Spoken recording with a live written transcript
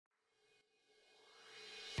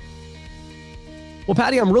Well,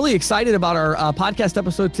 Patty, I'm really excited about our podcast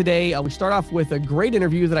episode today. We start off with a great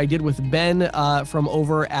interview that I did with Ben from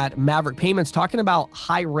over at Maverick Payments, talking about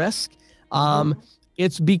high risk.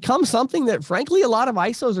 It's become something that, frankly, a lot of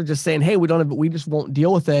ISOs are just saying, "Hey, we just won't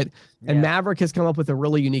deal with it." And Maverick has come up with a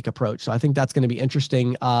really unique approach. So I think that's going to be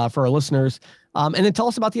interesting for our listeners. And then tell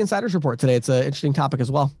us about the Insiders Report today. It's an interesting topic as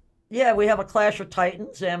well. Yeah, we have a clash of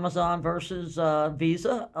titans, Amazon versus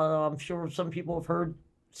Visa. I'm sure some people have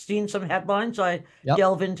seen some headlines. I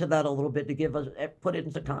delve into that a little bit to put it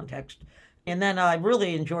into context. And then I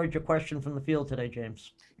really enjoyed your question from the field today,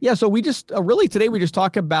 James. Yeah, so we just today we just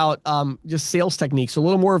talk about just sales techniques, a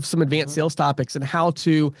little more of some advanced sales topics and how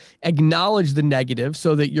to acknowledge the negative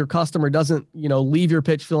so that your customer doesn't, leave your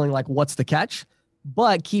pitch feeling like what's the catch,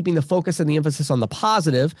 but keeping the focus and the emphasis on the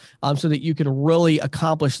positive so that you can really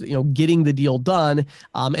accomplish, getting the deal done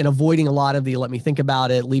and avoiding a lot of the let me think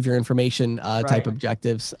about it, leave your information type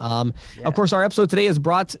objectives. Of course, our episode today is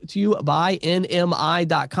brought to you by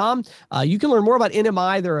NMI.com. You can learn more about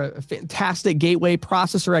NMI. They're a fantastic gateway,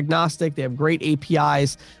 processor agnostic. They have great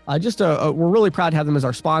APIs. We're really proud to have them as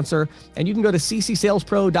our sponsor. And you can go to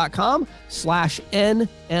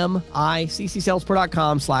ccsalespro.com/NMI,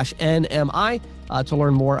 ccsalespro.com/NMI. To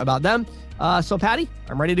learn more about them. So Patty,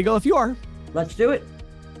 I'm ready to go if you are. Let's do it.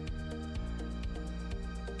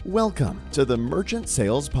 Welcome to the Merchant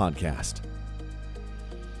Sales Podcast.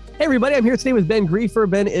 Hey everybody, I'm here today with Ben Griefer.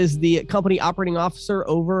 Ben is the company operating officer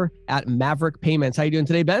over at Maverick Payments. How you doing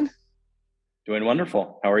today, Ben? Doing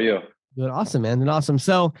wonderful. How are you? Doing awesome, man. Doing awesome.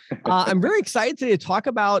 So I'm very excited today to talk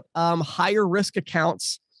about higher risk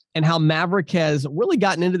accounts and how Maverick has really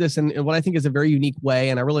gotten into this in what I think is a very unique way.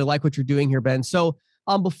 And I really like what you're doing here, Ben. So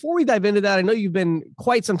before we dive into that, I know you've been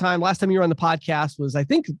quite some time. Last time you were on the podcast was, I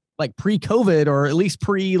think, like pre-COVID or at least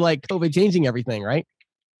COVID changing everything, right?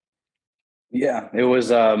 Yeah, it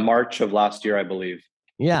was March of last year, I believe.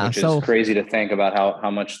 Yeah. Which is crazy to think about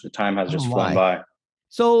how much the time has just flown by.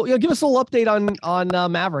 So, give us a little update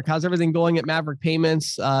on Maverick. How's everything going at Maverick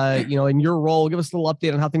Payments? In your role, give us a little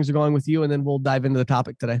update on how things are going with you, and then we'll dive into the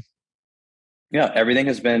topic today. Yeah, everything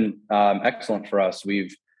has been excellent for us.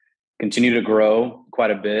 We've continued to grow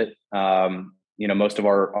quite a bit. Most of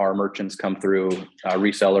our merchants come through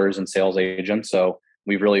resellers and sales agents, so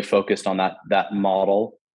we've really focused on that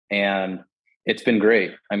model, and it's been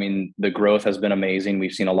great. I mean, the growth has been amazing.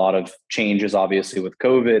 We've seen a lot of changes, obviously, with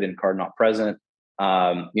COVID and card not present.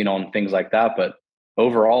 And things like that. But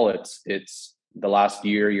overall, it's the last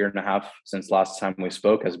year and a half since last time we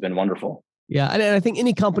spoke has been wonderful. Yeah. And I think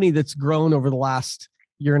any company that's grown over the last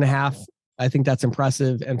year and a half, I think that's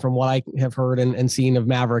impressive. And from what I have heard and seen of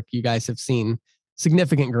Maverick, you guys have seen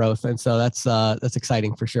significant growth. And so that's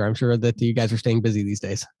exciting for sure. I'm sure that you guys are staying busy these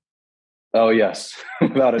days. Oh, yes,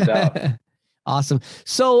 without a doubt. Awesome.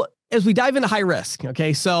 So as we dive into high risk,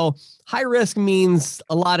 okay, so high risk means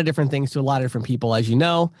a lot of different things to a lot of different people, as you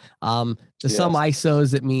know. To some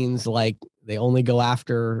ISOs, it means like they only go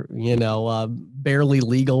after, barely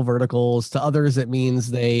legal verticals. To others, it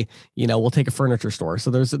means they, will take a furniture store. So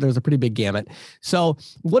there's a pretty big gamut. So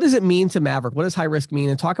what does it mean to Maverick? What does high risk mean?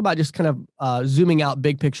 And talk about just kind of zooming out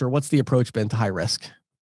big picture. What's the approach been to high risk?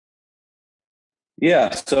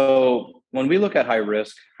 Yeah. So when we look at high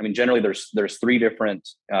risk, I mean, generally there's three different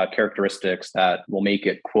characteristics that will make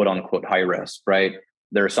it quote unquote high risk, right?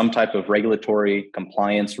 There's some type of regulatory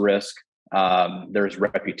compliance risk. There's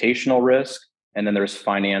reputational risk, and then there's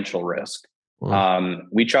financial risk.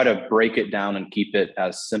 We try to break it down and keep it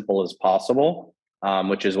as simple as possible,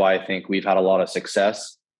 which is why I think we've had a lot of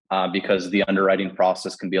success because the underwriting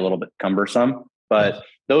process can be a little bit cumbersome. But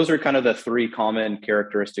those are kind of the three common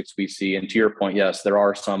characteristics we see. And to your point, yes, there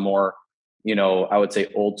are some more, I would say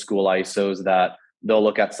old school ISOs that they'll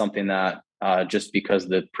look at something that just because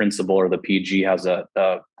the principal or the PG has a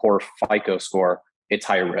poor FICO score, it's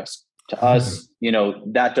high risk. To us,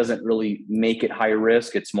 that doesn't really make it high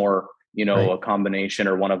risk. It's more, a combination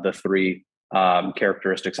or one of the three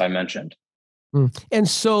characteristics I mentioned. And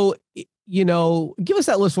so, give us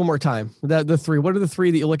that list one more time. The three. What are the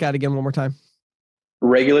three that you look at again one more time?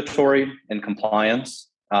 Regulatory and compliance.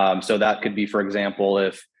 So that could be, for example,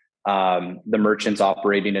 if the merchant's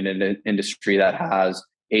operating in an industry that has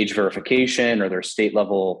age verification or their state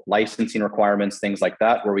level licensing requirements, things like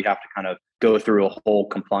that, where we have to kind of go through a whole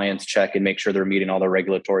compliance check and make sure they're meeting all the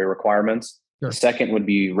regulatory requirements. Sure. The second would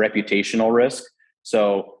be reputational risk.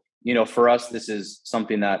 So, for us, this is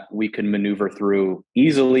something that we can maneuver through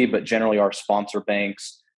easily, but generally our sponsor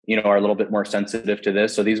banks, are a little bit more sensitive to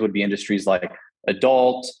this. So these would be industries like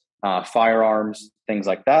adult, firearms, things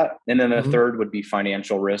like that. And then the third would be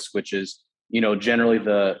financial risk, which is, generally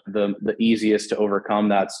the easiest to overcome.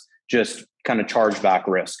 That's just kind of chargeback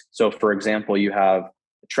risk. So for example, you have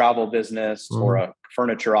a travel business or a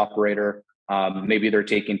furniture operator. Maybe they're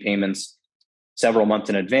taking payments several months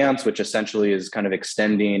in advance, which essentially is kind of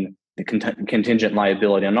extending the contingent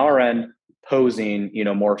liability on our end, posing,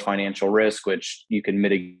 more financial risk, which you can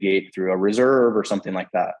mitigate through a reserve or something like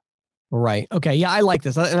that. Right. Okay. Yeah, I like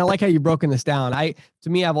this. And I like how you've broken this down. To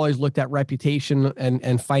me, I've always looked at reputation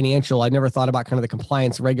and financial. I never thought about kind of the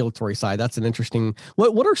compliance regulatory side. That's an interesting,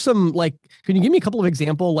 what are some, can you give me a couple of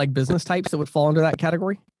example, business types that would fall into that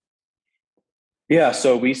category? Yeah.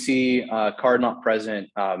 So we see card not present,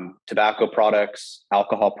 tobacco products,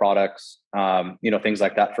 alcohol products, things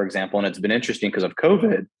like that, for example. And it's been interesting because of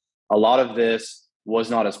COVID, a lot of this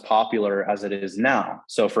was not as popular as it is now.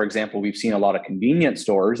 So for example, we've seen a lot of convenience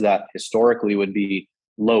stores that historically would be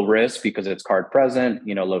low risk because it's card present,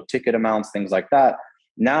 low ticket amounts, things like that.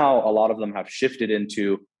 Now, a lot of them have shifted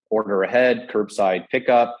into order ahead, curbside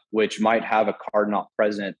pickup, which might have a card not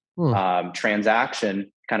present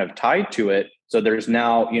transaction kind of tied to it. So there's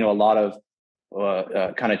now, a lot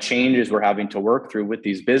of kind of changes we're having to work through with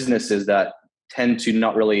these businesses that tend to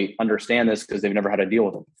not really understand this because they've never had to deal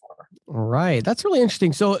with it before. Right. That's really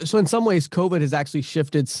interesting. So in some ways, COVID has actually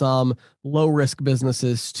shifted some low risk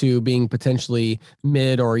businesses to being potentially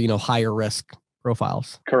mid or, higher risk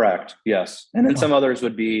profiles. Correct. Yes. And then some others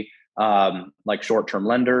would be like short-term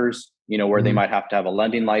lenders, where they might have to have a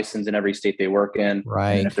lending license in every state they work in.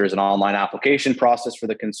 Right. And if there's an online application process for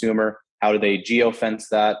the consumer, how do they geofence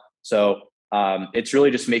that? So it's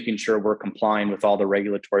really just making sure we're complying with all the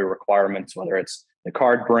regulatory requirements, whether it's the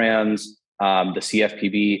card brands, the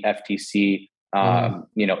CFPB, FTC,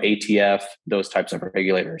 ATF, those types of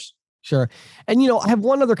regulators. Sure. And, I have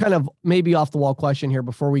one other kind of maybe off the wall question here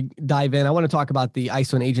before we dive in. I want to talk about the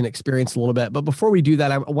ISO and agent experience a little bit. But before we do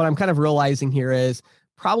that, what I'm kind of realizing here is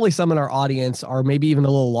probably some in our audience are maybe even a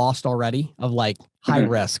little lost already of high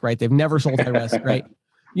risk, right? They've never sold high risk, right?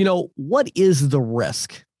 What is the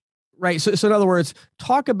risk? Right. So in other words,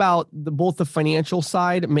 talk about both the financial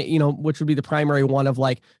side, which would be the primary one of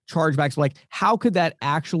chargebacks, how could that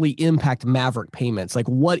actually impact Maverick payments?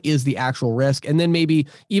 What is the actual risk? And then maybe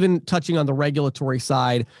even touching on the regulatory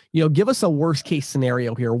side, give us a worst case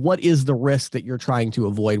scenario here. What is the risk that you're trying to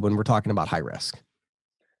avoid when we're talking about high risk?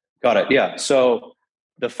 Got it. Yeah. So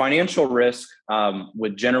the financial risk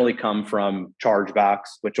would generally come from chargebacks,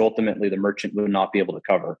 which ultimately the merchant would not be able to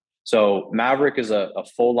cover. So Maverick is a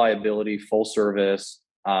full liability, full service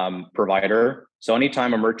provider. So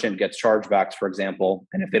anytime a merchant gets chargebacks, for example,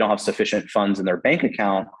 and if they don't have sufficient funds in their bank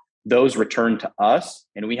account, those return to us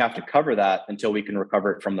and we have to cover that until we can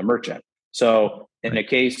recover it from the merchant. So in a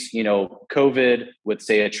case, COVID with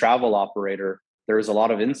say a travel operator, there's a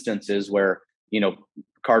lot of instances where,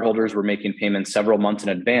 cardholders were making payments several months in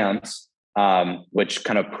advance, which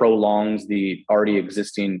kind of prolongs the already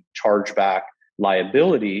existing chargeback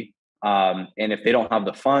liability. And if they don't have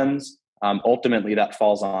the funds, ultimately that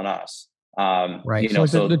falls on us. Right.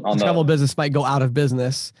 So the travel business might go out of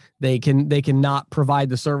business. They cannot provide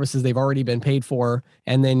the services they've already been paid for.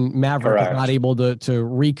 And then Maverick is not able to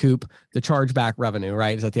recoup the chargeback revenue,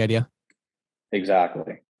 right? Is that the idea?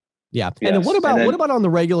 Exactly. Yeah. And then what about on the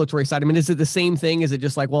regulatory side? I mean, is it the same thing? Is it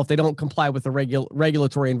just if they don't comply with the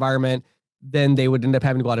regulatory environment, then they would end up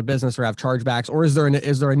having to go out of business or have chargebacks? Or is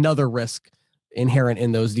there another risk inherent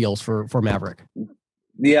in those deals for Maverick?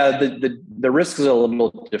 Yeah, the risk is a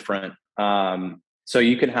little different. So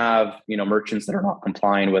you can have, merchants that are not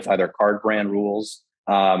complying with either card brand rules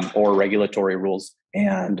or regulatory rules.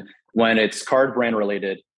 And when it's card brand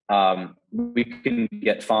related, we can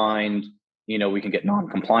get fined, we can get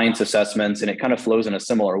non-compliance assessments, and it kind of flows in a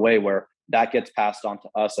similar way where that gets passed on to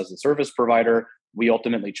us as a service provider. We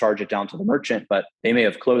ultimately charge it down to the merchant, but they may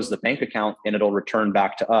have closed the bank account and it'll return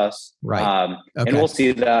back to us. Right. And we'll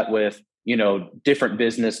see that with, different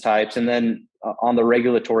business types. And then on the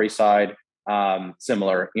regulatory side,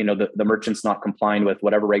 similar, the merchant's not complying with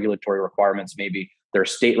whatever regulatory requirements maybe their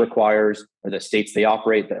state requires or the states they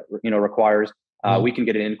operate that, requires. We can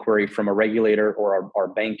get an inquiry from a regulator or our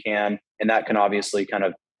bank can, and that can obviously kind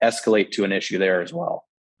of escalate to an issue there as well.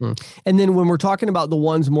 And then when we're talking about the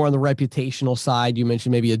ones more on the reputational side, you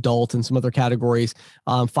mentioned maybe adult and some other categories,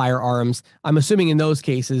 firearms. I'm assuming in those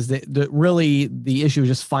cases that really the issue is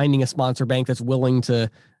just finding a sponsor bank that's willing to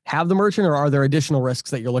have the merchant, or are there additional risks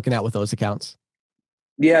that you're looking at with those accounts?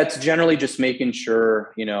 Yeah, it's generally just making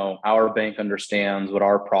sure, our bank understands what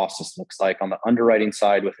our process looks like on the underwriting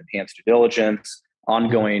side with enhanced due diligence,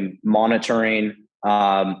 ongoing monitoring,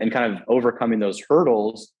 and kind of overcoming those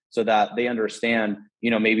hurdles so that they understand,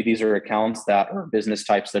 maybe these are accounts that are business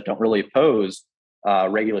types that don't really pose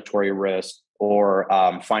regulatory risk or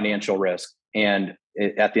financial risk. And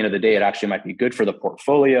at the end of the day, it actually might be good for the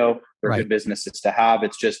portfolio. They're good businesses to have.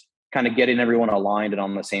 It's just kind of getting everyone aligned and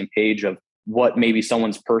on the same page of what maybe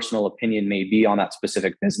someone's personal opinion may be on that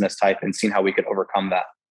specific business type and seeing how we could overcome that.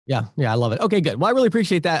 Yeah. I love it. Okay, good. Well, I really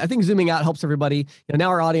appreciate that. I think zooming out helps everybody. Now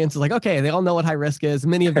our audience is like, okay, they all know what high risk is.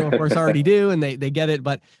 Many of them, of course, already do, and they get it.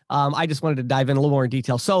 But I just wanted to dive in a little more in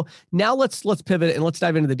detail. So now let's pivot and let's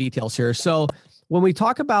dive into the details here. So when we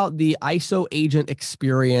talk about the ISO agent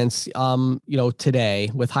experience, today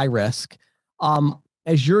with high risk,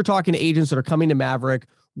 as you're talking to agents that are coming to Maverick,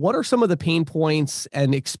 what are some of the pain points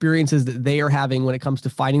and experiences that they are having when it comes to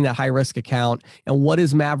finding that high risk account? And what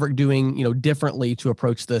is Maverick doing, differently to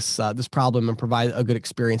approach this problem and provide a good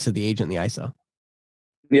experience to the agent and the ISO?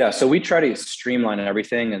 Yeah, so we try to streamline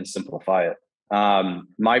everything and simplify it.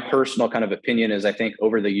 My personal kind of opinion is I think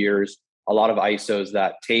over the years, a lot of ISOs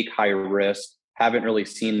that take high risk haven't really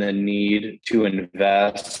seen the need to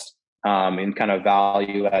invest in kind of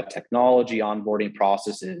value add technology, onboarding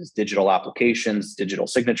processes, digital applications, digital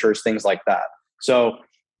signatures, things like that. So,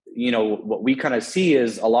 what we kind of see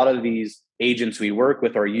is a lot of these agents we work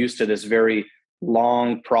with are used to this very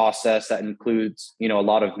long process that includes, a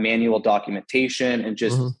lot of manual documentation and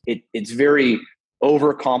just it's very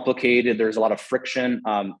overcomplicated. There's a lot of friction.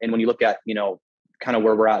 And when you look at, kind of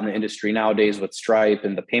where we're at in the industry nowadays with Stripe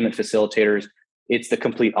and the payment facilitators, it's the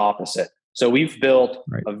complete opposite. So we've built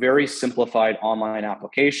a very simplified online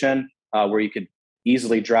application where you could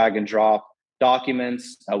easily drag and drop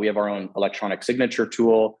documents. We have our own electronic signature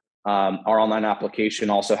tool. Our online application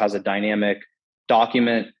also has a dynamic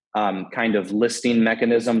document kind of listing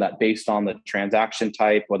mechanism that based on the transaction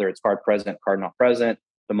type, whether it's card present, card not present,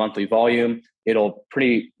 the monthly volume, it'll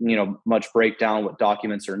pretty, much break down what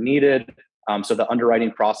documents are needed. So the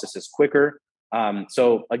underwriting process is quicker.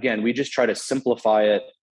 So again, we just try to simplify it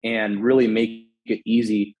and really make it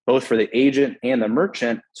easy, both for the agent and the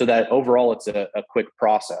merchant, so that overall it's a quick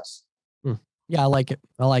process. Yeah, I like it.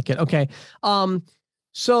 Okay.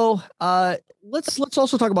 So let's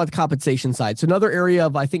also talk about the compensation side. So another area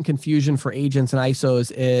of, I think, confusion for agents and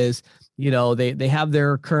ISOs is, they have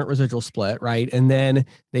their current residual split, right? And then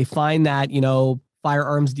they find that,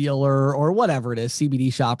 firearms dealer or whatever it is,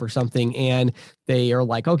 CBD shop or something. And they are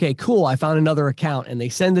like, okay, cool. I found another account, and they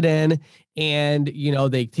send it in and,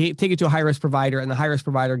 they take it to a high risk provider, and the high risk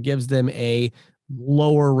provider gives them a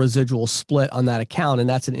lower residual split on that account. And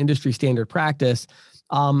that's an industry standard practice.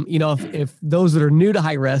 If those that are new to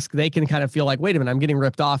high risk, they can kind of feel like, wait a minute, I'm getting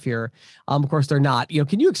ripped off here. Of course they're not.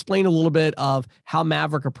 Can you explain a little bit of how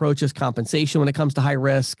Maverick approaches compensation when it comes to high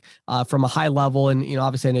risk from a high level? And,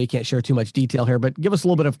 obviously I know you can't share too much detail here, but give us a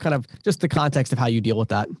little bit of kind of just the context of how you deal with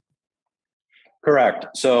that. Correct.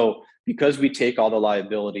 So because we take all the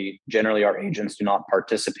liability, generally our agents do not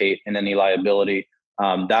participate in any liability.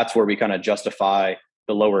 That's where we kind of justify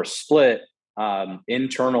the lower split.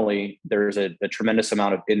 Internally, there's a tremendous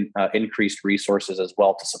amount of increased resources as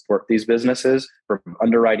well to support these businesses from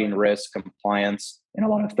underwriting risk, compliance, and a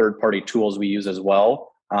lot of third-party tools we use as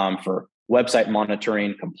well for website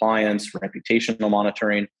monitoring, compliance, reputational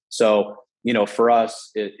monitoring. So, for us,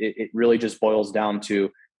 it really just boils down to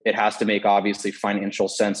it has to make obviously financial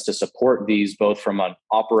sense to support these both from an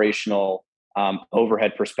operational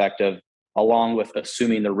overhead perspective, along with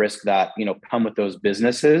assuming the risk that come with those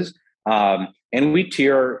businesses. And we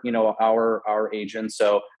tier, our agents.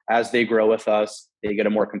 So as they grow with us, they get a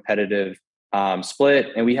more competitive split.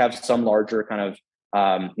 And we have some larger kind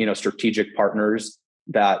of, strategic partners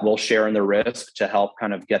that will share in the risk to help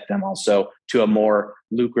kind of get them also to a more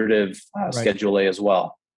lucrative Schedule A as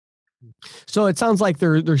well. So it sounds like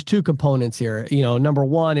there's two components here. Number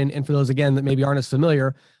one, and for those again that maybe aren't as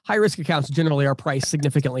familiar, high risk accounts generally are priced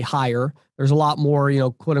significantly higher. There's a lot more,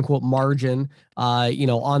 quote unquote margin,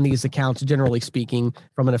 on these accounts, generally speaking,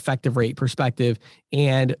 from an effective rate perspective.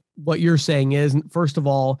 And what you're saying is, first of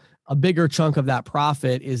all, a bigger chunk of that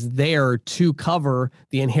profit is there to cover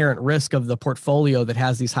the inherent risk of the portfolio that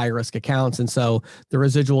has these high risk accounts. And so the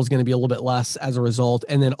residual is going to be a little bit less as a result.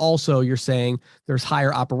 And then also you're saying there's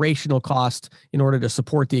higher operational costs in order to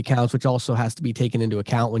support the accounts, which also has to be taken into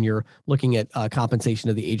account when you're looking at compensation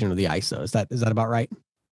of the agent or the ISO. Is that about right?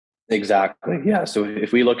 Exactly. Yeah. So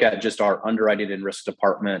if we look at just our underwriting and risk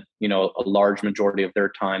department, a large majority of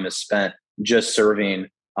their time is spent just serving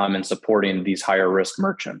and supporting these higher risk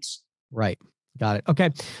merchants. Right. Got it. Okay.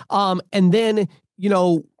 And then,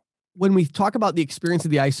 when we talk about the experience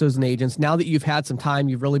of the ISOs and agents, now that you've had some time,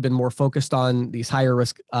 you've really been more focused on these higher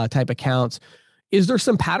risk type accounts. Is there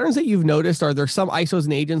some patterns that you've noticed? Are there some ISOs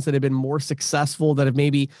and agents that have been more successful that have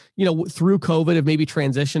maybe, through COVID have maybe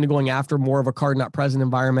transitioned to going after more of a card not present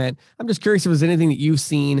environment? I'm just curious if there's anything that you've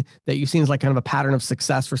seen as like kind of a pattern of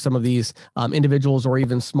success for some of these individuals or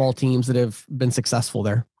even small teams that have been successful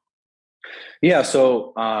there. Yeah.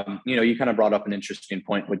 So, you kind of brought up an interesting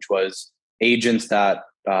point, which was agents that,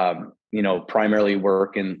 primarily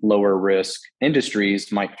work in lower risk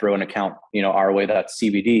industries might throw an account, our way, that's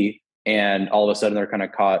CBD. And all of a sudden they're kind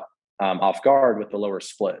of caught off guard with the lower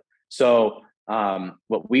split. So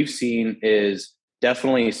what we've seen is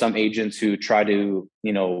definitely some agents who try to,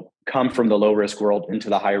 come from the low risk world into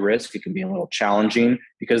the high risk. It can be a little challenging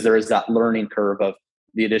because there is that learning curve of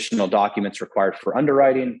the additional documents required for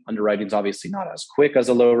underwriting. Underwriting is obviously not as quick as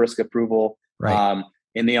a low risk approval, right.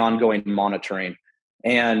 In the ongoing monitoring.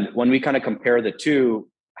 And when we kind of compare the two,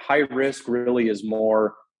 high risk really is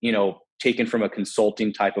more, taken from a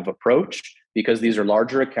consulting type of approach because these are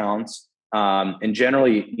larger accounts. And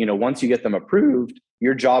generally, once you get them approved,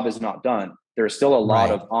 your job is not done. There's still a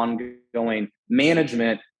lot of ongoing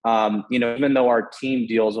management. Even though our team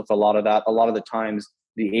deals with a lot of that, a lot of the times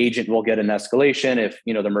the agent will get an escalation if,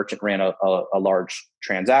 the merchant ran a large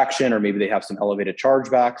transaction, or maybe they have some elevated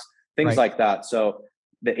chargebacks, things like that. So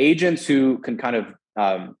the agents who can kind of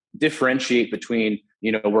differentiate between,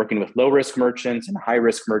 working with low risk merchants and high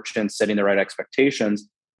risk merchants, setting the right expectations,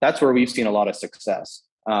 that's where we've seen a lot of success.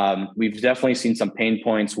 We've definitely seen some pain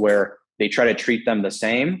points where they try to treat them the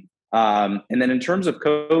same. And then in terms of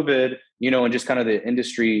COVID, and just kind of the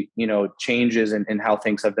industry, changes and how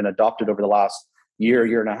things have been adopted over the last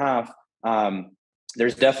year and a half,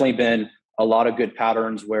 there's definitely been a lot of good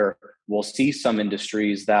patterns where we'll see some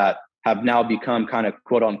industries that have now become kind of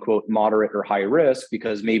quote unquote moderate or high risk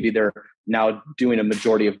because maybe they're now doing a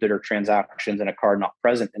majority of their transactions in a card not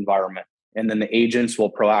present environment. And then the agents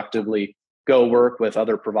will proactively go work with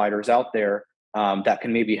other providers out there that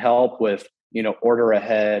can maybe help with, order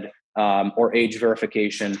ahead or age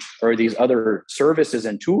verification or these other services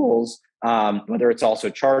and tools, whether it's also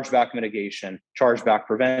chargeback mitigation, chargeback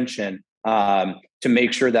prevention, to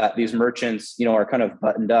make sure that these merchants, are kind of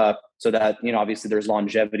buttoned up so that, obviously there's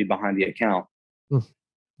longevity behind the account.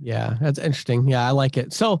 Yeah, that's interesting. Yeah, I like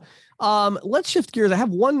it. So let's shift gears. I have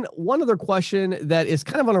one other question that is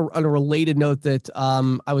kind of on a related note that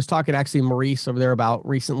I was talking actually Maurice over there about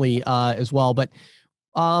recently as well. But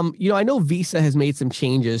I know Visa has made some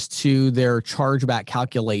changes to their chargeback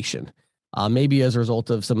calculation. Maybe as a result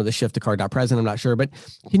of some of the shift to card not present, I'm not sure. But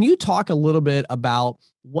can you talk a little bit about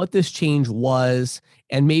what this change was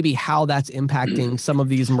and maybe how that's impacting some of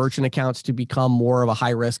these merchant accounts to become more of a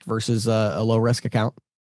high risk versus a low risk account?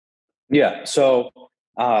 Yeah. So,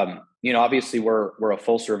 obviously we're a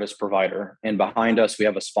full service provider, and behind us, we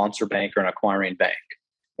have a sponsor bank or an acquiring bank.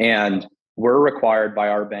 And we're required by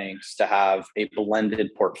our banks to have a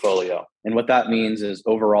blended portfolio. And what that means is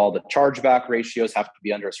overall the chargeback ratios have to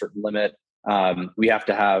be under a certain limit. We have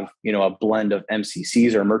to have, a blend of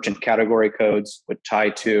MCCs or merchant category codes with tie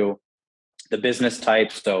to the business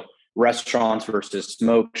types. So restaurants versus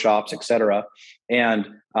smoke shops, et cetera. And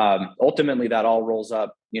ultimately that all rolls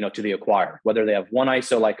up, to the acquirer, whether they have one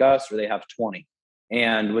ISO like us or they have 20.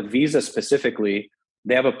 And with Visa specifically,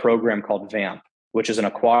 they have a program called VAMP, which is an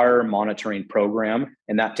acquirer monitoring program.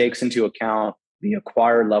 And that takes into account the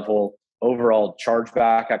acquirer level overall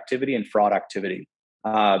chargeback activity and fraud activity.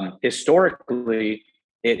 Historically,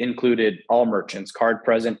 it included all merchants, card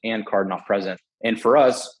present and card not present. And for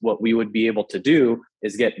us, what we would be able to do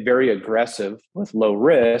is get very aggressive with low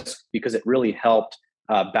risk because it really helped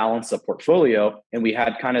balance the portfolio. And we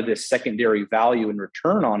had kind of this secondary value and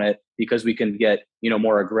return on it because we can get,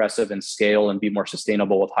 more aggressive and scale and be more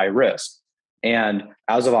sustainable with high risk. And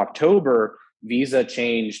as of October, Visa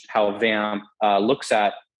changed how VAMP looks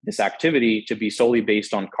at this activity to be solely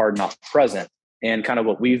based on card not present. And kind of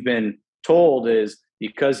what we've been told is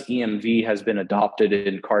because EMV has been adopted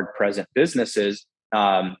in card present businesses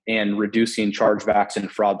and reducing chargebacks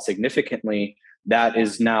and fraud significantly, that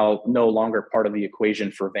is now no longer part of the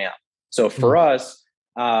equation for VAMP. So for us,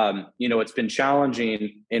 it's been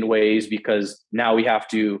challenging in ways because now we have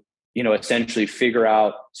to, essentially figure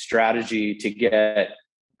out strategy to get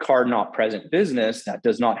card not present business that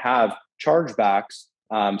does not have chargebacks.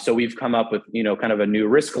 So we've come up with, kind of a new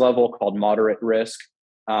risk level called moderate risk.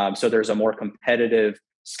 So there's a more competitive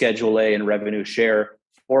Schedule A and revenue share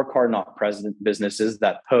for card not present businesses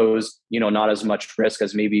that pose, not as much risk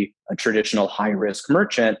as maybe a traditional high risk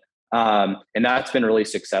merchant. And that's been really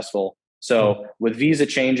successful. So with Visa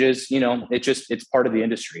changes, it's part of the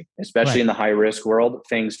industry, especially in the high risk world.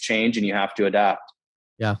 Things change and you have to adapt.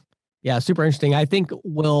 Yeah. Yeah. Super interesting. I think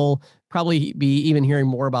we'll probably be even hearing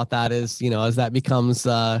more about that as, as that becomes,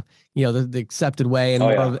 the accepted way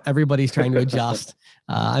and everybody's trying to adjust.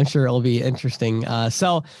 I'm sure it'll be interesting.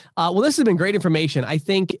 Well, this has been great information. I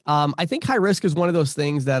think high risk is one of those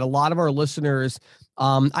things that a lot of our listeners,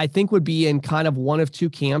 I think would be in kind of one of two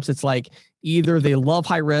camps. It's like either they love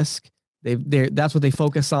high risk, that's what they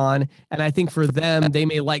focus on. And I think for them, they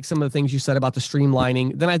may like some of the things you said about the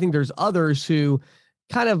streamlining. Then I think there's others who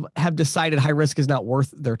kind of have decided high risk is not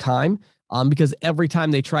worth their time, because every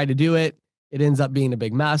time they try to do it, it ends up being a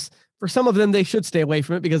big mess. For some of them, they should stay away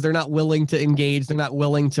from it because they're not willing to engage. They're not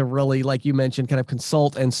willing to really, like you mentioned, kind of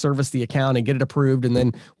consult and service the account and get it approved and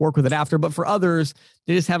then work with it after. But for others,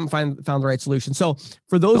 they just haven't found the right solution. So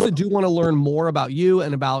for those that do want to learn more about you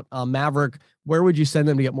and about Maverick, where would you send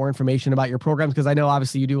them to get more information about your programs? Because I know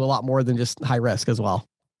obviously you do a lot more than just high risk as well.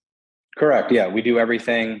 Correct. Yeah, we do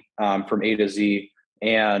everything from A to Z.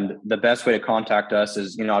 And the best way to contact us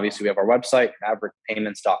is, obviously we have our website,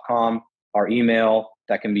 maverickpayments.com. Our email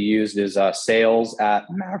that can be used is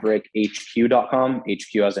sales@maverick.hq.com,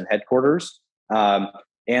 HQ as in headquarters.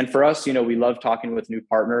 And for us, we love talking with new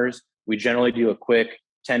partners. We generally do a quick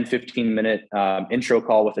 10, 15 minute intro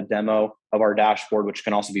call with a demo of our dashboard, which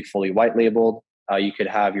can also be fully white labeled. You could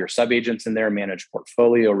have your sub-agents in there, manage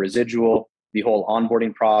portfolio, residual. The whole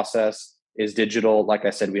onboarding process is digital. Like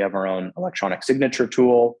I said, we have our own electronic signature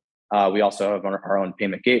tool. We also have our own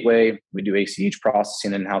payment gateway. We do ACH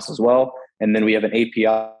processing in-house as well. And then we have an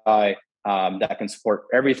API that can support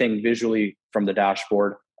everything visually from the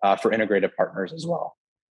dashboard for integrated partners as well.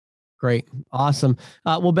 Great. Awesome.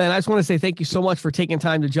 Well, Ben, I just want to say thank you so much for taking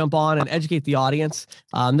time to jump on and educate the audience.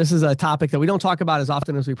 This is a topic that we don't talk about as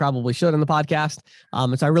often as we probably should on the podcast.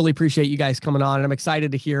 So I really appreciate you guys coming on, and I'm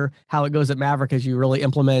excited to hear how it goes at Maverick as you really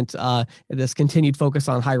implement this continued focus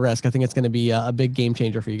on high risk. I think it's going to be a big game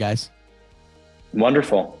changer for you guys.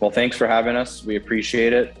 Wonderful. Well, thanks for having us. We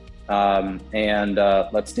appreciate it. And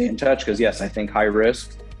let's stay in touch because, yes, I think high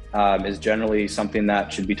risk is generally something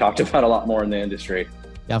that should be talked about a lot more in the industry.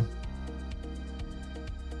 Yeah.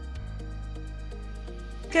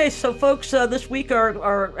 Okay, so folks, this week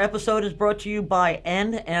our episode is brought to you by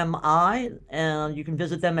NMI, and you can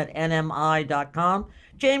visit them at nmi.com.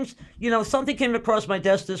 James, something came across my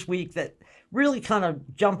desk this week that really kind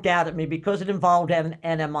of jumped out at me because it involved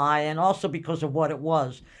NMI and also because of what it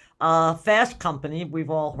was. Fast Company, we've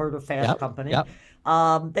all heard of Fast Company. Yep.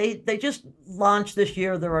 They just launched this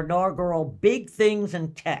year their inaugural Big Things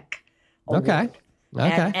in Tech award. Okay.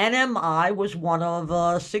 And NMI was one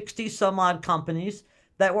of 60 some odd companies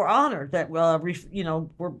that were honored, that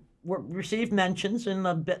received mentions in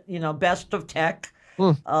the best of tech,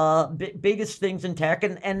 biggest things in tech,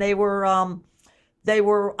 and they were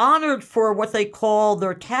honored for what they call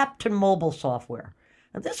their tap to mobile software.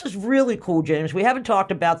 And this is really cool, James. We haven't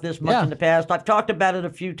talked about this much in the past. I've talked about it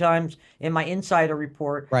a few times in my insider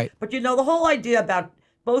report. Right. But the whole idea about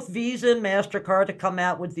both Visa and MasterCard to come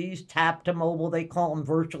out with these tap to mobile, they call them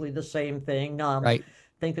virtually the same thing. Right.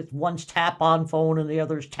 I think it's one's tap on phone and the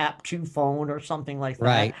other's tap to phone or something like that.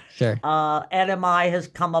 Right, sure. NMI has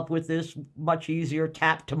come up with this much easier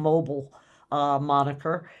tap to mobile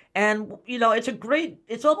moniker. And, it's a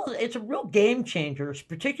real game changer,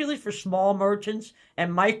 particularly for small merchants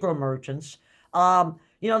and micro merchants,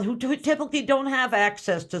 who typically don't have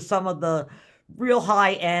access to some of the real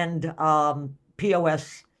high end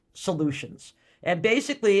POS solutions. And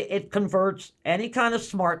basically it converts any kind of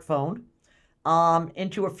smartphone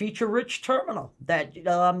into a feature-rich terminal that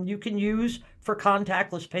you can use for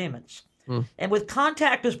contactless payments. And with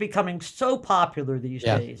contactless becoming so popular these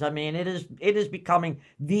days, I mean, it is becoming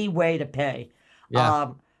the way to pay.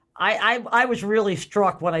 Yeah. I was really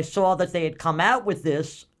struck when I saw that they had come out with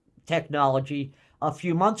this technology a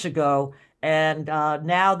few months ago, and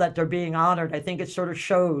now that they're being honored, I think it sort of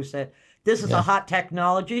shows that this is a hot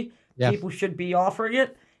technology. People should be offering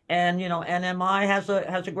it. And, NMI has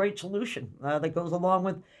a great solution that goes along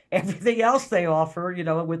with everything else they offer,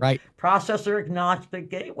 with processor agnostic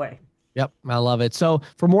gateway. Yep. I love it. So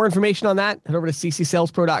for more information on that, head over to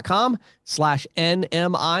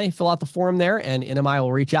ccsalespro.com/NMI, fill out the form there, and NMI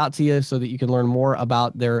will reach out to you so that you can learn more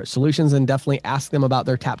about their solutions, and definitely ask them about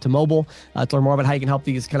their tap to mobile to learn more about how you can help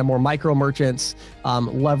these kind of more micro merchants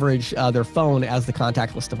leverage their phone as the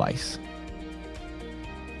contactless device.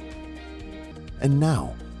 And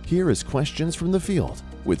now, here is questions from the field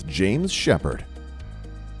with James Shepard.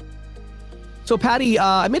 So, Patty,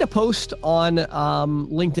 I made a post on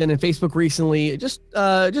LinkedIn and Facebook recently, just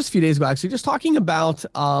a few days ago, actually, just talking about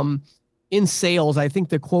in sales. I think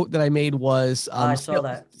the quote that I made was I saw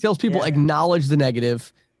that. Salespeople acknowledge the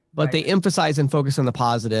negative, but they emphasize and focus on the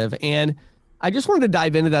positive. And I just wanted to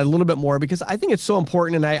dive into that a little bit more because I think it's so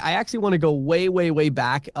important. And I actually want to go way, way, way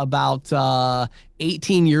back about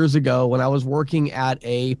 18 years ago when I was working at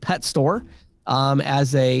a pet store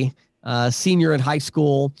as a senior in high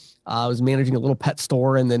school. I was managing a little pet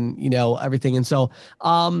store and then, everything. And so,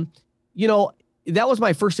 that was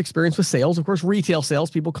my first experience with sales. Of course, retail sales,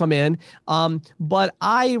 people come in. But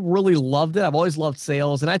I really loved it. I've always loved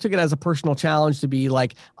sales. And I took it as a personal challenge to be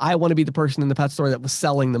like, I want to be the person in the pet store that was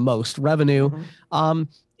selling the most revenue.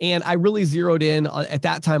 And I really zeroed in at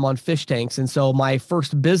that time on fish tanks. And so my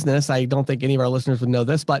first business, I don't think any of our listeners would know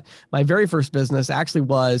this, but my very first business actually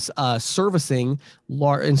was installing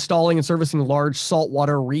and servicing large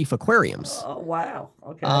saltwater reef aquariums. Oh, wow.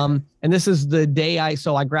 Okay. And this is the day I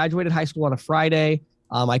graduated high school on a Friday.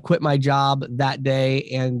 I quit my job that day.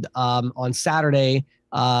 And on Saturday,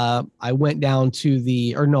 I went down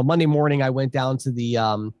to Monday morning, I went down to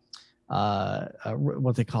the,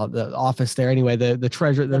 what they call it, the office there. Anyway, the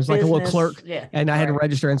treasurer, there's like a little clerk and I had to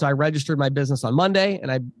register. And so I registered my business on Monday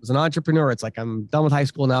and I was an entrepreneur. It's like, I'm done with high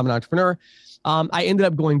school. Now I'm an entrepreneur. I ended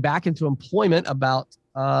up going back into employment about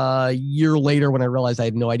a year later when I realized I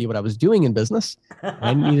had no idea what I was doing in business.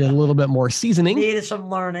 I needed a little bit more seasoning. Needed some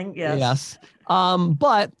learning. Yes.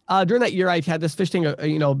 But during that year, I had this fish tank,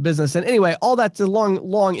 business. And anyway, all that's a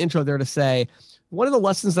long intro there to say, one of the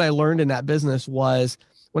lessons that I learned in that business was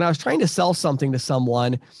when I was trying to sell something to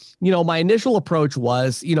someone, my initial approach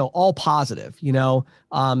was, all positive,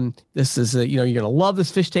 this is, you're going to love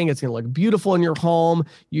this fish tank. It's going to look beautiful in your home.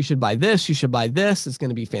 You should buy this. You should buy this. It's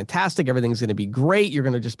going to be fantastic. Everything's going to be great. You're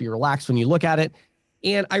going to just be relaxed when you look at it.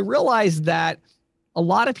 And I realized that a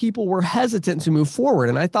lot of people were hesitant to move forward.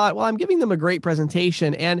 And I thought, well, I'm giving them a great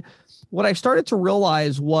presentation. And what I started to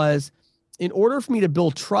realize was in order for me to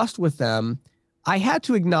build trust with them, I had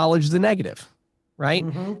to acknowledge the negative. Right.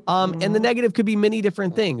 And the negative could be many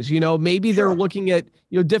different things. Maybe they're looking at,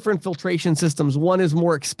 different filtration systems. One is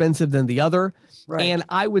more expensive than the other. Right. And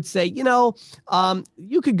I would say,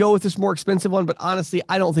 you could go with this more expensive one, but honestly,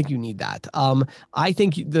 I don't think you need that. I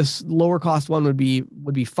think this lower cost one would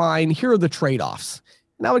be fine. Here are the trade-offs.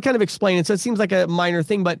 And I would kind of explain it. So it seems like a minor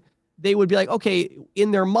thing, but they would be like, okay,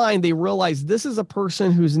 in their mind, they realize this is a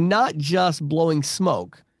person who's not just blowing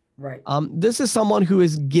smoke. Right. This is someone who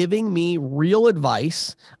is giving me real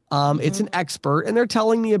advice. It's an expert and they're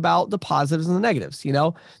telling me about the positives and the negatives.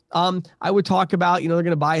 I would talk about, they're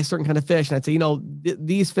going to buy a certain kind of fish. And I'd say,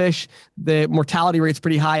 these fish, the mortality rate's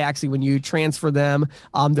pretty high. Actually, when you transfer them,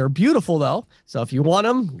 they're beautiful though. So if you want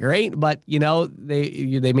them, great. But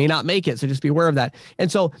they may not make it. So just be aware of that.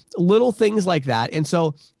 And so little things like that. And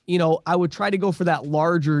so, I would try to go for that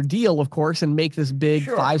larger deal, of course, and make this big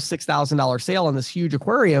 $5,000-$6,000 sale on this huge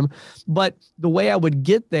aquarium. But the way I would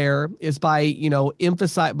get there is by,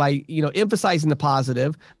 emphasizing the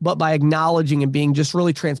positive, but by acknowledging and being just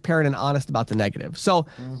really transparent and honest about the negative. So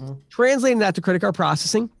translating that to credit card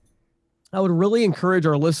processing, I would really encourage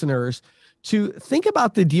our listeners to think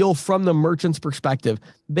about the deal from the merchant's perspective.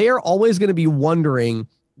 They are always going to be wondering,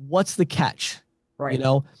 what's the catch? Right.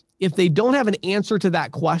 If they don't have an answer to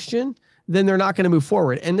that question, then they're not going to move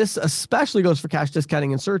forward. And this especially goes for cash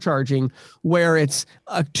discounting and surcharging, where it's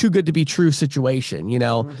a too good to be true situation. Hey,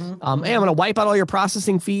 I'm going to wipe out all your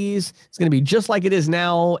processing fees. It's going to be just like it is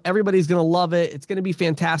now. Everybody's going to love it. It's going to be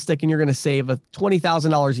fantastic. And you're going to save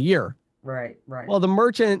 $20,000 a year. Right. Well, the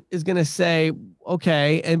merchant is going to say,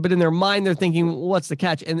 okay. But in their mind, they're thinking, what's the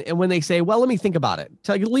catch? And when they say, well, let me think about it.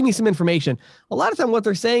 Leave me some information. A lot of time what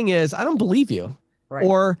they're saying is, I don't believe you. Right.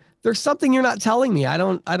 Or there's something you're not telling me. I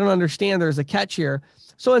don't understand. There's a catch here.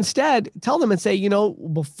 So instead, tell them and say,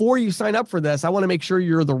 before you sign up for this, I want to make sure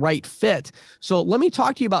you're the right fit. So let me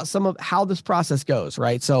talk to you about some of how this process goes,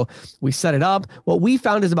 right? So we set it up. What we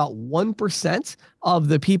found is about 1% of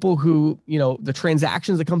the people who, the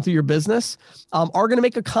transactions that come through your business are going to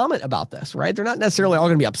make a comment about this, right? They're not necessarily all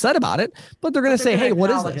going to be upset about it, but they're going to say, hey, what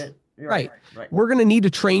is this? Right. We're going to need to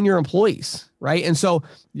train your employees, right? And so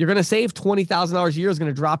you're going to save $20,000 a year is going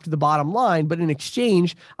to drop to the bottom line. But in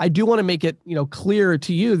exchange, I do want to make it, clear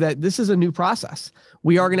to you that this is a new process.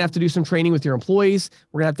 We are going to have to do some training with your employees.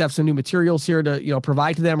 We're going to have some new materials here to,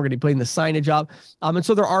 provide to them. We're going to be putting the signage up. And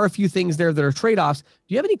so there are a few things there that are trade-offs. Do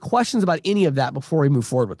you have any questions about any of that before we move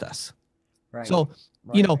forward with this? Right. So,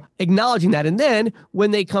 acknowledging that. And then when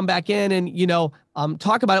they come back in and,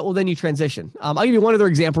 talk about it, well, then you transition. I'll give you one other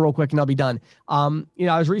example real quick and I'll be done. I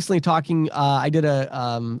was recently talking, I did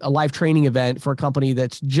a live training event for a company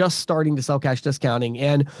that's just starting to sell cash discounting.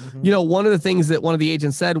 And, one of the things that one of the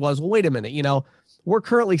agents said was, well, wait a minute, we're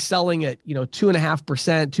currently selling at, 2.5%,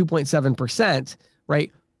 2.7%,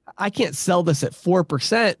 right? I can't sell this at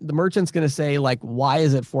 4%. The merchant's going to say, like, why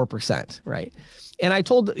is it 4%? Right. And I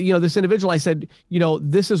told, this individual, I said,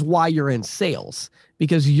 this is why you're in sales,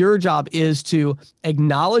 because your job is to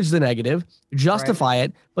acknowledge the negative, justify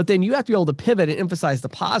it, but then you have to be able to pivot and emphasize the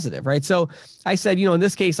positive. Right. So I said, in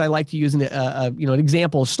this case, I like to use an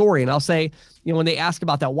example story. And I'll say, when they ask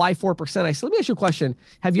about that, why 4%, I said, let me ask you a question.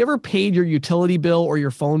 Have you ever paid your utility bill or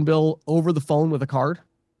your phone bill over the phone with a card?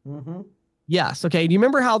 Mm-hmm. Yes. Okay. Do you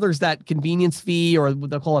remember how there's that convenience fee, or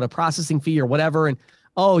they'll call it a processing fee or whatever? And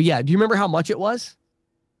oh yeah. Do you remember how much it was?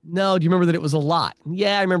 No. Do you remember that it was a lot?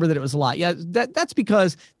 Yeah, I remember that it was a lot. Yeah. That's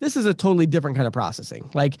because this is a totally different kind of processing.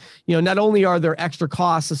 Like, not only are there extra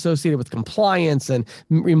costs associated with compliance and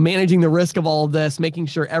managing the risk of all of this, making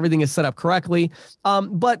sure everything is set up correctly.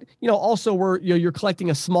 But also you're collecting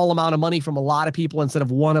a small amount of money from a lot of people instead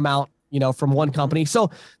of one amount, from one company.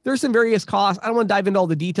 So there's some various costs. I don't want to dive into all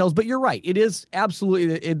the details, but you're right. It is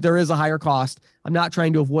absolutely, there is a higher cost. I'm not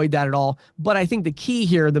trying to avoid that at all. But I think the key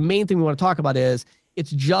here, the main thing we want to talk about is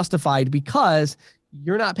it's justified because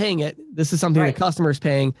you're not paying it. This is something the customer is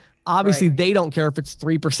paying. Obviously, they don't care if it's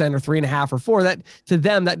 3% or 3.5% or 4%. That to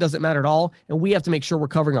them, that doesn't matter at all. And we have to make sure we're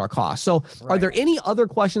covering our costs. So are there any other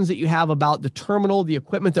questions that you have about the terminal, the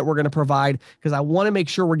equipment that we're going to provide? Because I want to make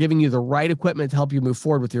sure we're giving you the right equipment to help you move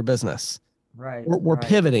forward with your business. Right. We're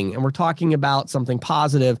pivoting and we're talking about something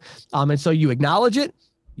positive. And so you acknowledge it,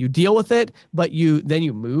 you deal with it, but then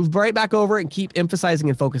you move right back over and keep emphasizing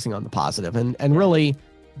and focusing on the positive. And really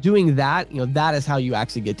doing that, that is how you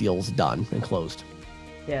actually get deals done and closed.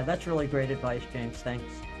 Yeah, that's really great advice, James. Thanks.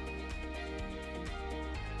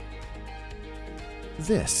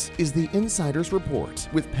 This is the Insider's Report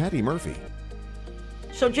with Patty Murphy.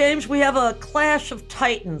 So, James, we have a clash of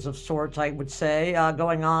titans of sorts, I would say,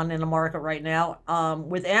 going on in the market right now,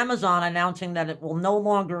 with Amazon announcing that it will no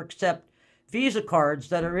longer accept Visa cards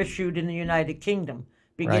that are issued in the United Kingdom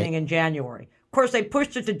beginning in January. Of course, they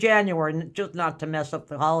pushed it to January, just not to mess up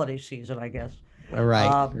the holiday season, I guess.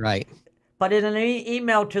 Right. But in an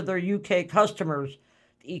email to their UK customers,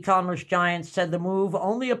 the e-commerce giant said the move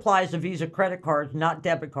only applies to Visa credit cards, not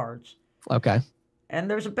debit cards. Okay. And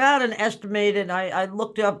there's about an estimated, I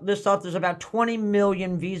looked up this up, there's about 20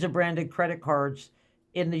 million Visa branded credit cards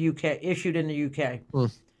in the UK, issued in the UK.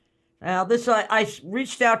 Now, I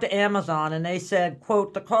reached out to Amazon and they said,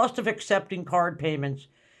 quote, the cost of accepting card payments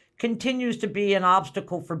continues to be an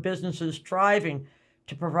obstacle for businesses striving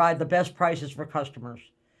to provide the best prices for customers.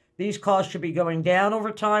 These costs should be going down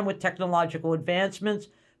over time with technological advancements,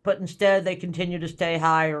 but instead they continue to stay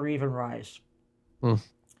high or even rise. I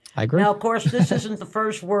agree. Now, of course, this isn't the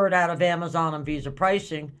first word out of Amazon on Visa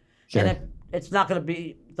pricing, and it's not going to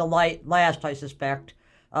be the last, I suspect.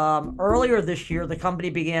 Earlier this year, the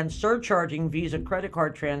company began surcharging Visa credit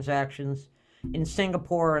card transactions in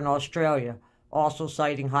Singapore and Australia, also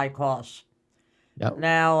citing high costs. Yep.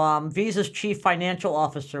 Now, Visa's chief financial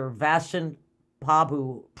officer, Vasant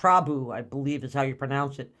Prabhu, I believe is how you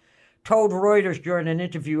pronounce it, told Reuters during an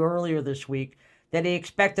interview earlier this week that he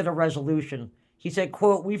expected a resolution. He said,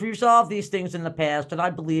 quote, we've resolved these things in the past, and I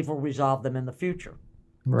believe we'll resolve them in the future.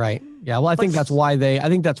 Right. Yeah. Well, I think that's why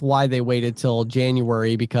they waited till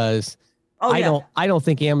January, because I don't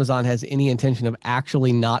think Amazon has any intention of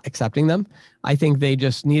actually not accepting them. I think they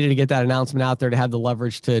just needed to get that announcement out there to have the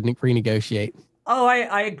leverage to renegotiate. Oh,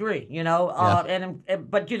 I agree,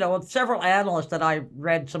 but several analysts that I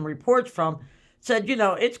read some reports from said,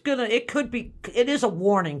 it is a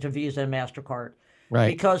warning to Visa and MasterCard. Right.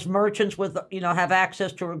 Because merchants have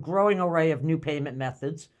access to a growing array of new payment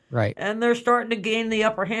methods. Right. And they're starting to gain the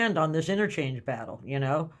upper hand on this interchange battle,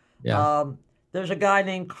 Yeah. There's a guy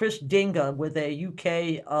named Chris Dinga with a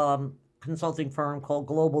UK consulting firm called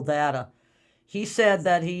Global Data. He said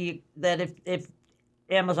that if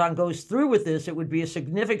Amazon goes through with this, it would be a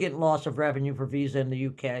significant loss of revenue for Visa in the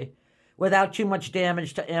UK without too much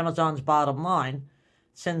damage to Amazon's bottom line,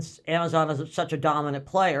 since Amazon is such a dominant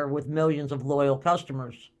player with millions of loyal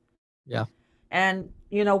customers. Yeah. And,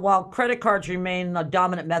 while credit cards remain a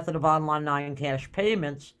dominant method of online non-cash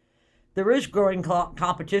payments, there is growing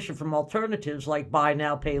competition from alternatives like buy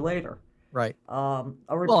now, pay later. Right.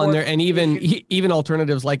 Even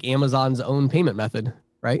alternatives like Amazon's own payment method.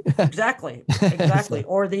 Right. Exactly. So,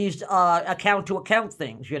 or these account to account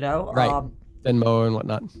things, Right. Venmo and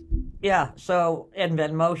whatnot. Yeah. So, and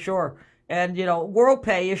Venmo, sure. And,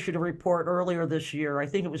 WorldPay issued a report earlier this year, I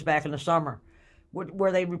think it was back in the summer,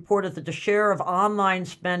 where they reported that the share of online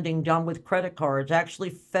spending done with credit cards actually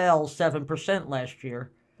fell 7% last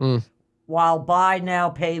year, while buy now,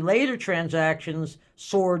 pay later transactions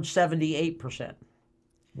soared 78%.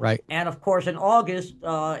 Right. And of course, in August,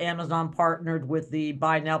 Amazon partnered with the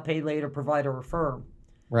buy now, pay later provider Affirm.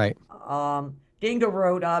 Right. Dingo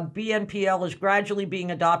wrote, BNPL is gradually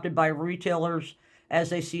being adopted by retailers as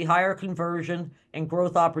they see higher conversion and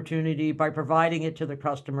growth opportunity by providing it to their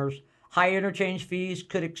customers. High interchange fees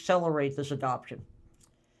could accelerate this adoption.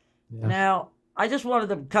 Yeah. Now, I just wanted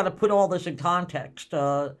to kind of put all this in context.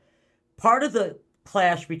 Part of the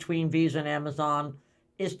clash between Visa and Amazon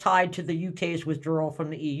is tied to the UK's withdrawal from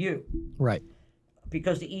the EU. Right.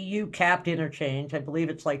 Because the EU capped interchange. I believe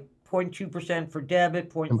it's like 0.2% for debit,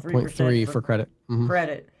 0.3% for credit.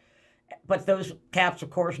 Credit. But those caps, of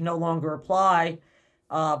course, no longer apply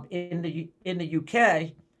in the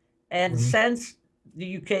UK. And since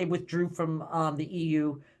the UK withdrew from the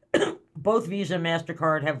EU, both Visa and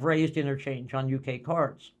MasterCard have raised interchange on UK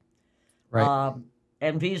cards. Right.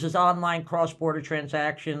 And Visa's online cross-border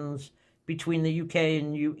transactions between the UK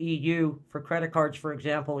and EU for credit cards, for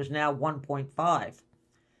example, is now 1.5.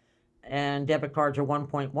 And debit cards are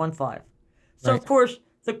 1.15. So, Of course,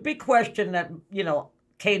 the big question that,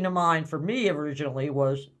 came to mind for me originally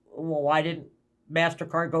was, well, why didn't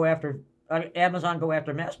Amazon go after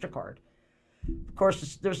MasterCard? Of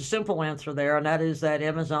course, there's a simple answer there, and that is that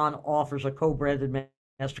Amazon offers a co-branded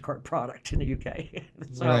MasterCard product in the UK.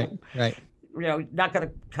 So, right. Not going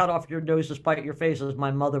to cut off your nose to spite your face, as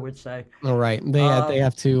my mother would say. All right. They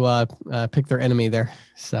have to pick their enemy there.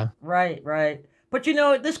 So. Right. But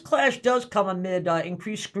this clash does come amid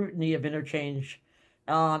increased scrutiny of interchange,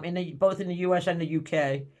 both in the U.S. and the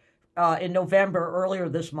UK. In November, earlier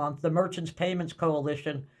this month, the Merchants Payments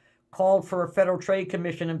Coalition called for a Federal Trade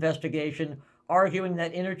Commission investigation, arguing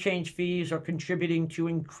that interchange fees are contributing to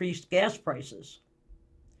increased gas prices.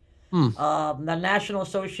 The National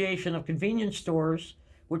Association of Convenience Stores,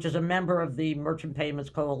 which is a member of the Merchant Payments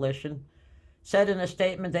Coalition, said in a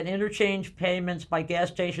statement that interchange payments by gas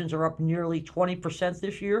stations are up nearly 20%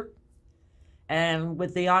 this year. And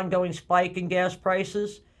with the ongoing spike in gas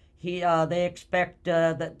prices, they expect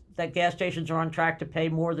that gas stations are on track to pay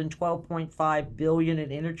more than $12.5 billion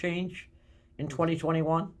in interchange in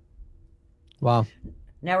 2021. Wow.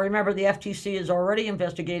 Now, remember, the FTC is already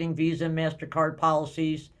investigating Visa and MasterCard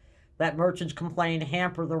policies that merchants complain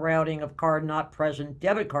hamper the routing of card-not-present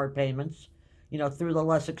debit card payments, through the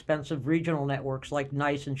less expensive regional networks like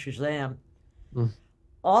NICE and Shazam.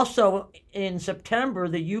 Also, in September,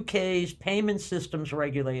 the UK's payment systems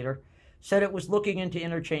regulator said it was looking into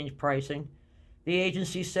interchange pricing. The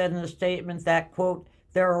agency said in a statement that, quote,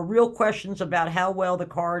 there are real questions about how well the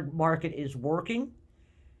card market is working,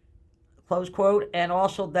 close quote, and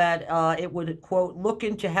also that it would, quote, look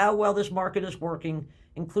into how well this market is working,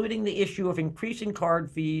 including the issue of increasing card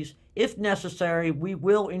fees. If necessary, we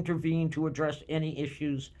will intervene to address any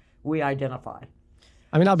issues we identify.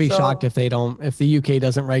 I mean, I'll be shocked if the UK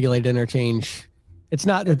doesn't regulate interchange. It's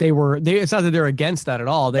not that it's not that they're against that at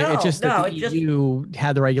all. It's just that the EU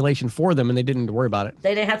had the regulation for them and they didn't worry about it.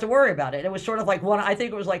 They didn't have to worry about it. It was sort of like I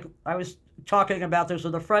think it was like, I was talking about this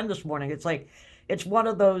with a friend this morning. It's like, it's one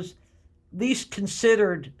of those least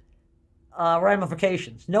considered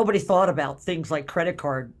ramifications. Nobody thought about things like credit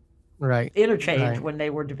card interchange when they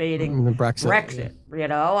were debating the Brexit.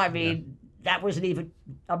 I mean, that wasn't even,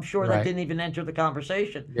 I'm sure that didn't even enter the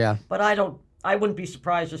conversation. Yeah. But I wouldn't be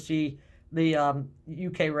surprised to see the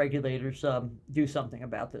UK regulators do something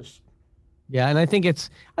about this. Yeah, and I think it's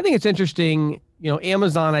interesting.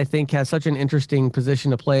 Amazon, I think, has such an interesting position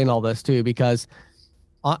to play in all this too, because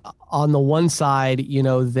on the one side,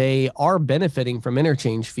 they are benefiting from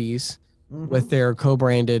interchange fees with their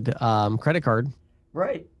co-branded credit card.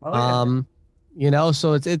 Right.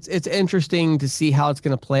 So it's interesting to see how it's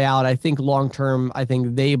going to play out. I think long term, I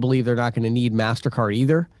think they believe they're not going to need MasterCard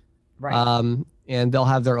either. Right. And they'll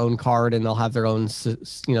have their own card and they'll have their own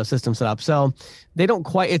system set up. So they don't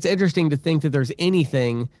quite. It's interesting to think that there's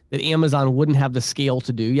anything that Amazon wouldn't have the scale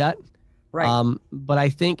to do yet. Right. But I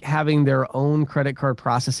think having their own credit card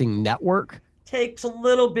processing network takes a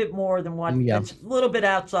little bit more than one. Yeah. It's a little bit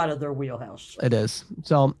outside of their wheelhouse. It is.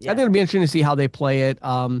 So I think it'll be interesting to see how they play it.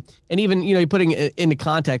 And even, putting it into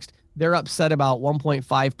context, they're upset about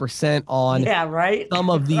 1.5% on some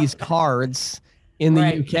of these cards in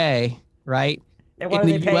the UK, right? And what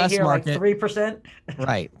in the US market, like 3%?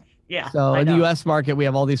 Right. Yeah. So in the US market, we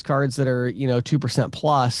have all these cards that are, 2%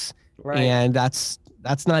 plus. Right. And that's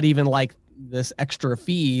not even like this extra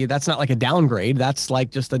fee. That's not like a downgrade. That's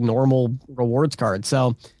like just a normal rewards card.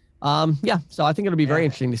 So, so I think it'll be very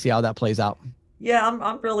interesting to see how that plays out. Yeah,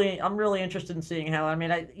 I'm really interested in seeing how. I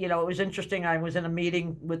mean, it was interesting. I was in a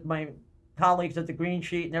meeting with my colleagues at the Green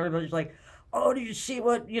Sheet, and everybody's like, "Oh, did you see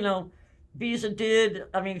what Visa did,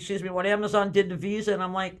 what Amazon did to Visa, and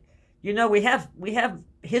I'm like, we have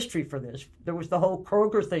history for this. There was the whole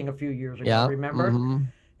Kroger thing a few years ago, Yeah. remember? Mm-hmm.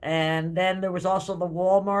 And then there was also the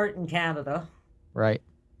Walmart in Canada. Right.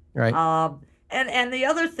 Right. And the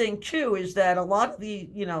other thing too is that a lot of the,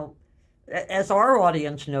 as our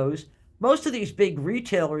audience knows, most of these big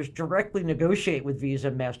retailers directly negotiate with Visa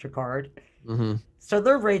and MasterCard. Mm-hmm. So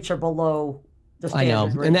their rates are below the I know,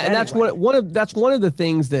 standard rate and anyway. that's one of the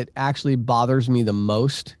things that actually bothers me the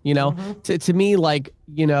most. To me, like,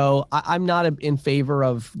 I'm not in favor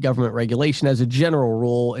of government regulation as a general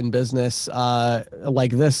rule in business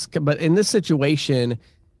like this, but in this situation,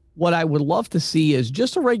 what I would love to see is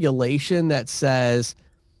just a regulation that says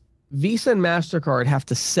Visa and MasterCard have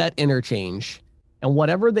to set interchange, and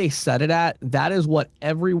whatever they set it at, that is what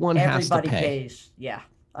everybody has to pay. Pays. Yeah.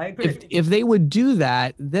 I agree. If they would do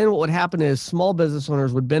that, then what would happen is small business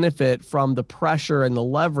owners would benefit from the pressure and the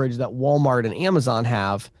leverage that Walmart and Amazon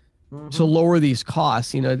have to lower these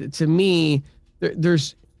costs. To me,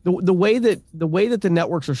 there's the way that the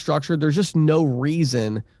networks are structured, there's just no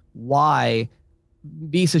reason why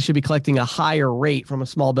Visa should be collecting a higher rate from a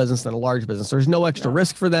small business than a large business. There's no extra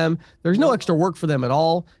risk for them. There's no extra work for them at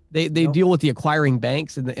all. They deal with the acquiring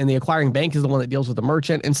banks, and the acquiring bank is the one that deals with the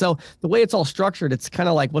merchant. And so the way it's all structured, it's kind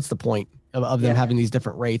of like, what's the point of them having these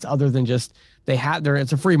different rates other than just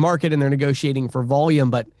it's a free market and they're negotiating for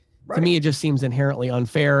volume. But to me, it just seems inherently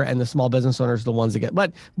unfair, and the small business owners are the ones that get.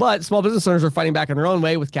 But small business owners are fighting back in their own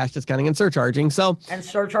way with cash discounting and surcharging.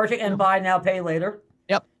 And buy now, pay later.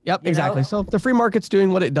 Yep, exactly. So the free market's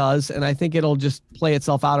doing what it does, and I think it'll just play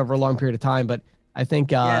itself out over a long period of time. But I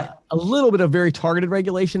think a little bit of very targeted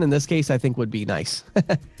regulation in this case, I think, would be nice.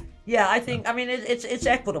 Yeah, I think, it's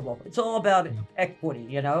equitable. It's all about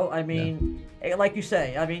equity, like you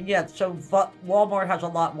say, so Walmart has a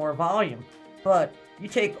lot more volume, but you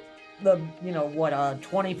take the,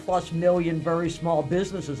 20 plus million very small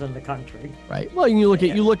businesses in the country. Right. Well, you look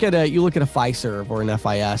at a Fiserv or an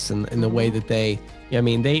FIS and the way that they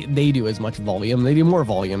do as much volume. They do more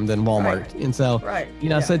volume than Walmart. Right. And so,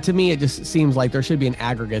 so to me, it just seems like there should be an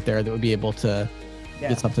aggregate there that would be able to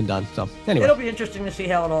get something done. So anyway, it'll be interesting to see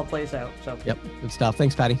how it all plays out. So yep, good stuff.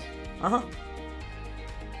 Thanks, Patty.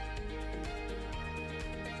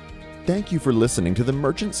 Thank you for listening to the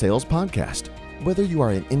Merchant Sales Podcast. Whether you are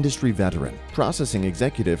an industry veteran, processing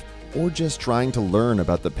executive, or just trying to learn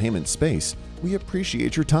about the payment space, we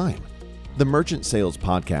appreciate your time. The Merchant Sales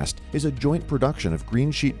Podcast is a joint production of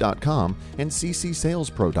Greensheet.com and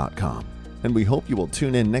ccsalespro.com, and we hope you will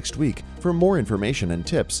tune in next week for more information and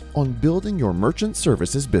tips on building your merchant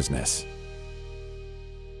services business.